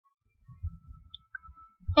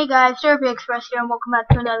Hey guys, Derby Express here and welcome back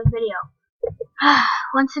to another video.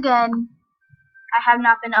 Once again, I have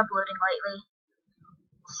not been uploading lately.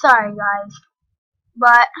 Sorry guys,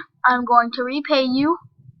 but I'm going to repay you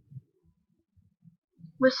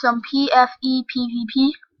with some PFE PvP,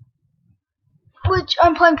 which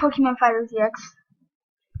I'm playing Pokemon Fighters EX,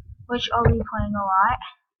 which I'll be playing a lot.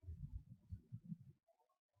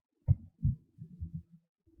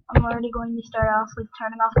 I'm already going to start off with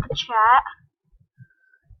turning off the chat.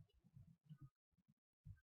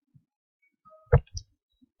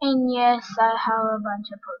 And yes, I have a bunch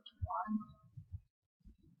of Pokemon.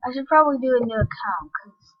 I should probably do a new account,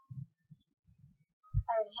 because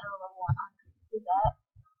I already have a level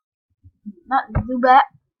 100. Not Zubat.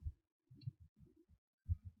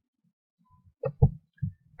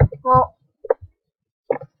 Well,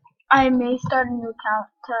 I may start a new account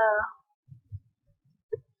to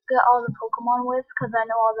get all the Pokemon with, because I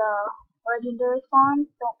know all the legendary spawns.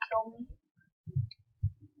 Don't kill me.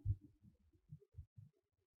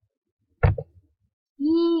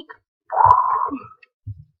 Eek.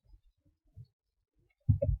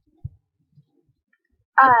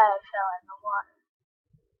 I fell in the water.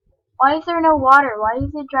 Why is there no water? Why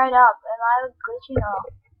is it dried up? Am I glitching off?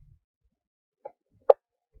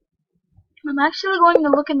 I'm actually going to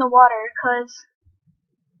look in the water because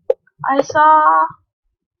I saw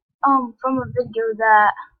from a video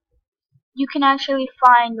that you can actually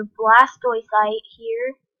find the Blastoise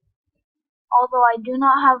here. Although I do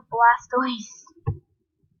not have Blastoise,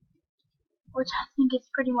 which I think is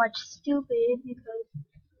pretty much stupid because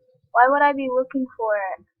why would I be looking for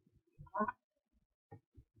it?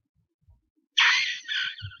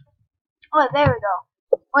 Oh, there we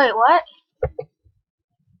go. Wait, what?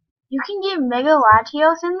 You can get Mega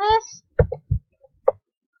Latios in this?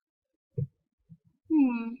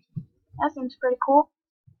 That seems pretty cool.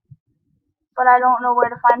 But I don't know where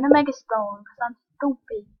to find the Mega Stone because I'm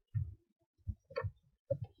stupid.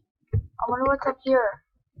 I wonder what's up here.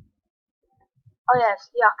 Oh yes,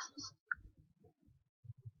 the Oxys.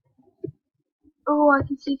 Oh, I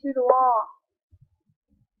can see through the wall.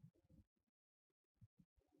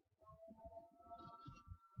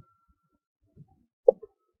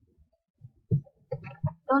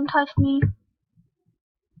 Don't touch me.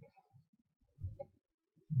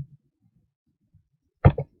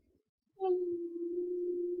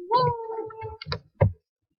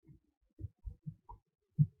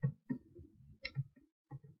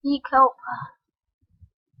 Seek help.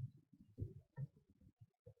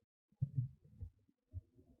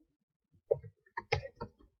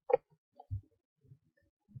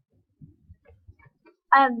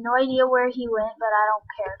 I have no idea where he went, but I don't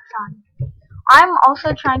care. I'm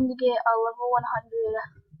also trying to get a level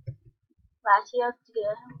 100 Latios to get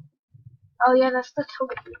him. Oh yeah, that's the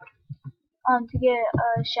token. To get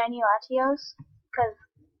shiny Latios, because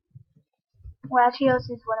Latios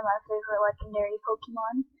is one of my favorite legendary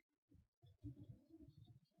Pokemon.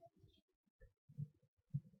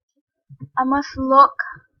 I must look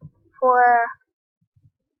for.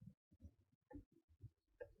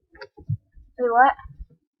 Wait, what?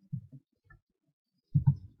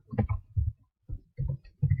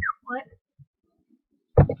 What?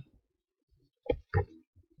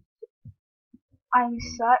 I'm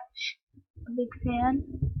such a big fan.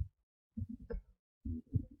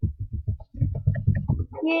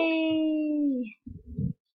 Yay!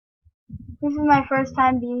 This is my first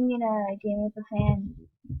time being in a game with a fan.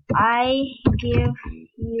 I give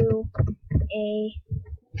you a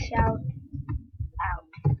shout out.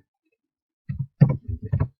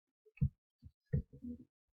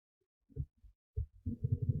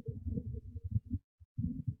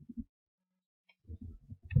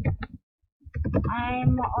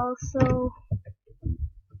 I'm also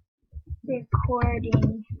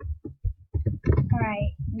recording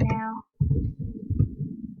right now.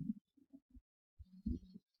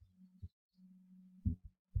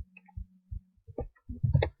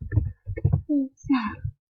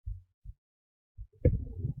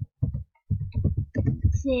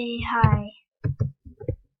 Say hi.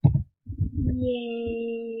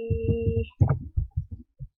 Yay.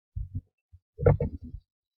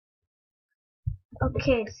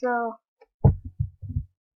 Okay, so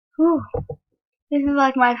this is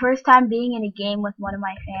like my first time being in a game with one of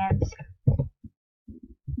my fans.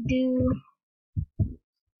 Do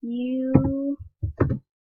you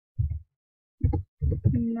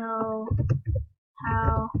know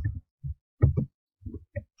how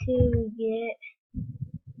to get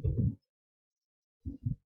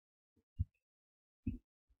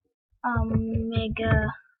Mega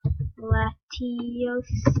Latios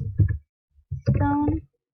Stone?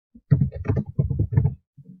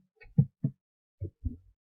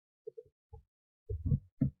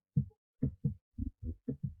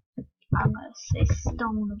 say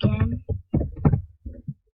stone again.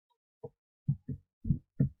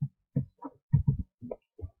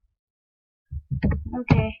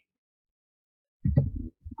 Okay.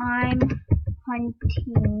 I'm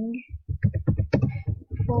hunting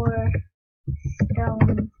for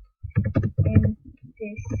stones in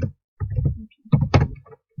this.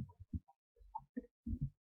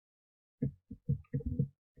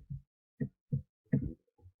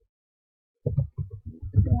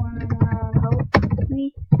 Wanna help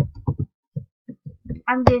me?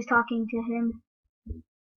 I'm just talking to him.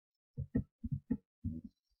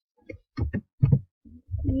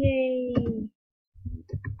 Yay!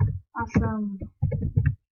 Awesome.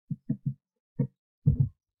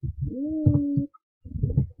 Ooh.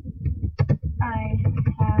 I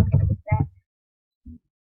have that.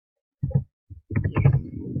 Yes.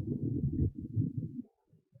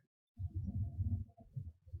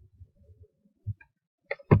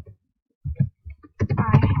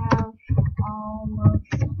 I have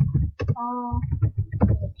almost all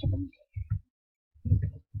legend.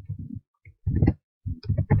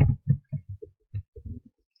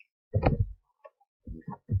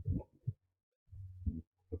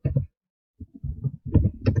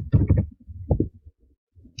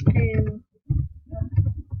 Oh,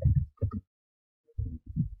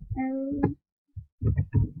 oh,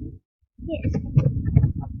 yes.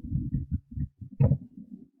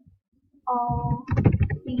 All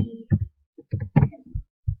the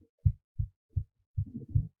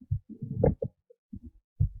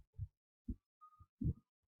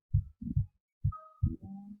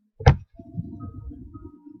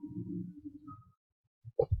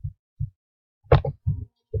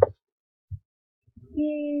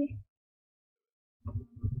yay.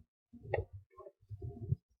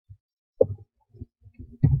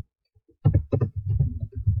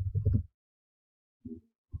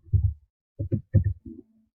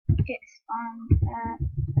 Get spawned at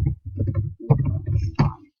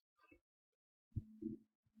spawn.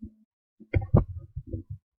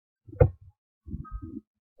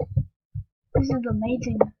 This is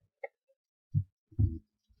amazing.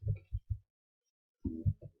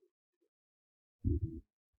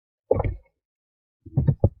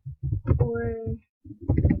 Or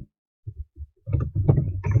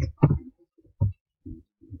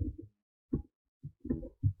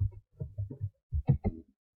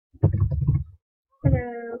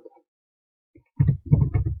hello,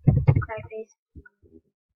 cryface.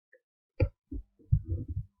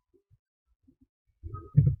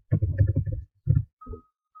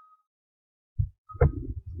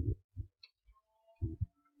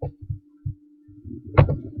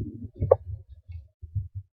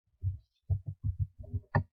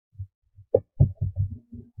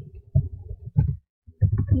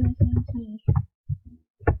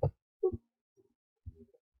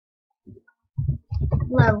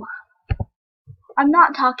 Low. I'm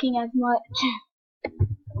not talking as much.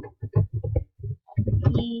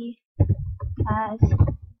 He has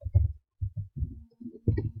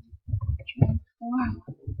transformed.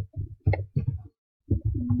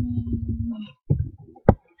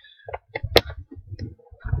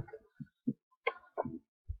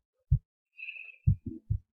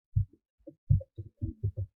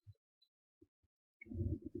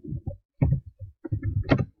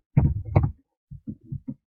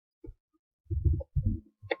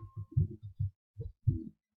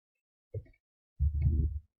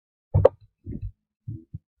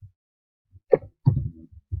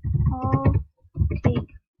 I'll take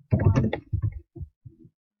one.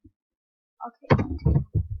 I'll take one too.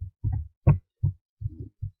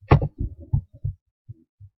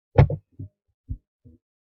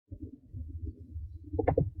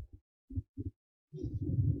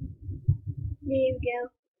 There you go.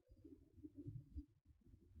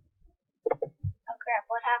 Oh crap,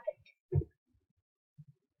 what happened?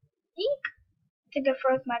 Eek! I think I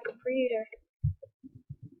froze my computer.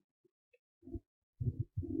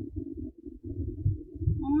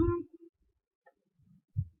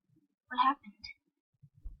 What happened?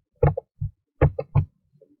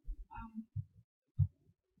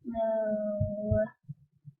 No.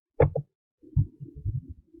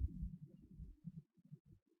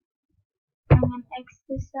 I'm gonna X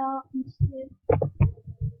this out instead.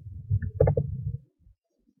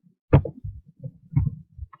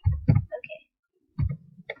 Okay.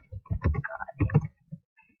 Got it.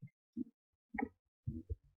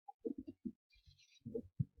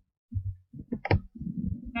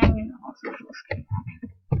 I'm gonna also full screen that.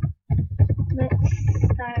 Let's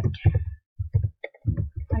start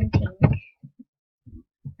hunting.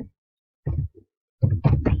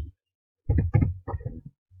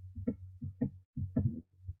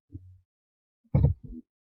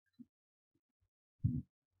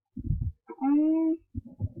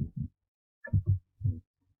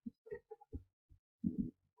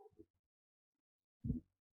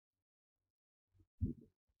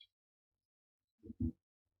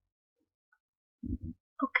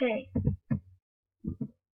 Okay.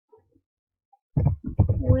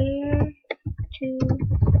 Where to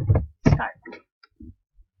start?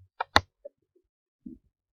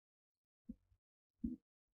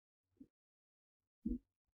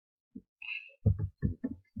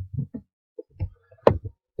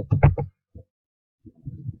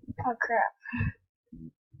 Oh crap.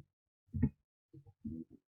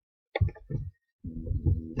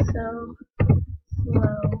 So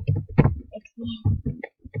slow.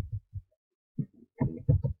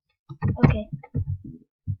 Okay.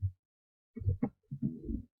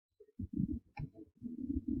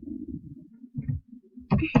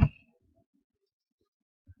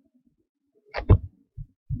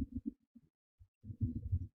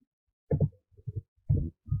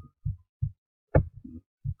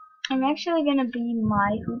 I'm actually gonna be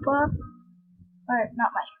my Hoopa. Or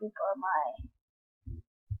not my Hoopa, my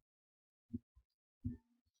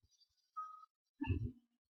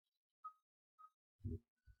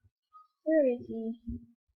where is he?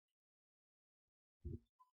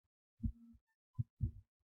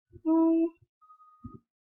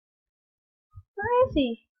 Where is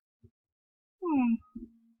he?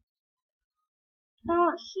 I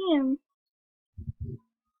don't see him.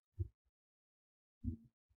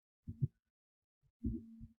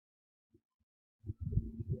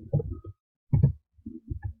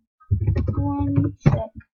 One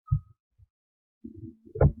sec.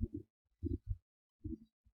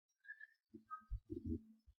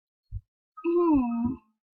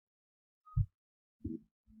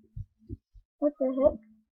 What the heck?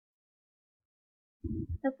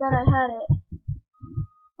 I thought I had it.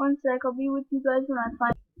 One sec, I'll be with you guys when I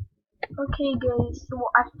find. Okay, guys, so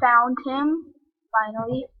I found him.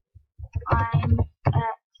 Finally, I'm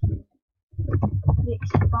at Vic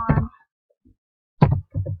Spawn.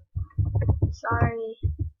 Sorry,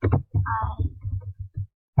 I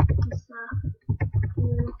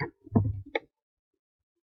disappeared.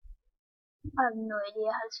 I have no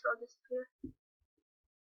idea how to spell disappear.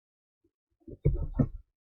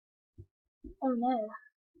 Oh no.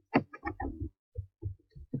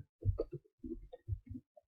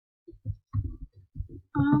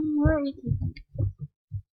 Where is he?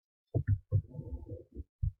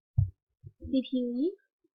 Did he leave?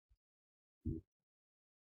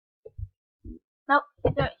 Nope,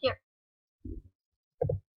 he's right here.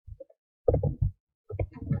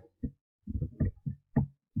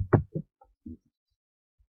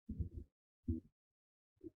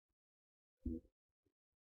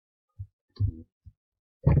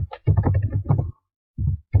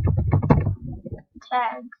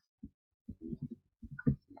 Tags.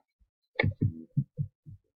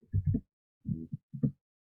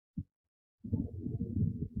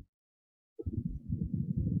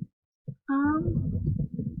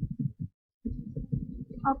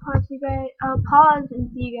 I'll pause and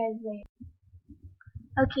see you guys later.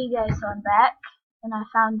 Okay guys, so I'm back and I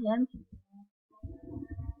found him.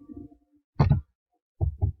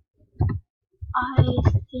 I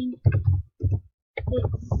think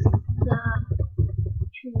it's the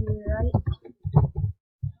tree, right?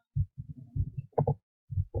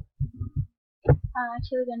 I'm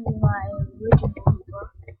actually gonna do my original Hoopa.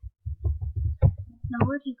 Now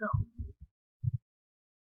where'd he go?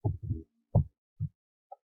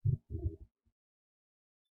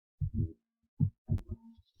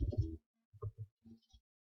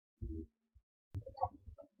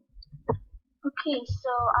 Okay, so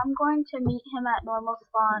I'm going to meet him at normal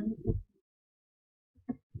spawn.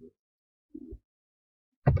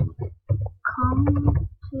 Come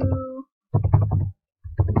to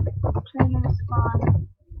trainer spawn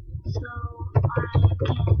so I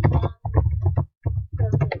can end the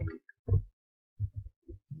vid.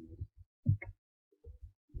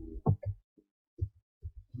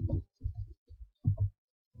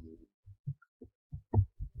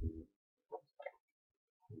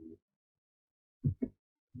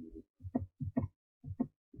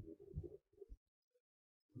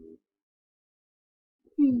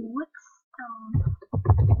 What's stone?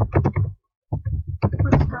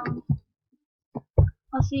 What's stone?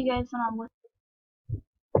 I'll see you guys when I'm with.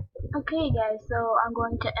 Okay guys, so I'm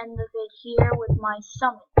going to end the vid here with my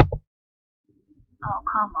summon. Oh,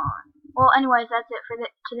 come on. Well, anyways, that's it for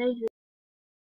today's video.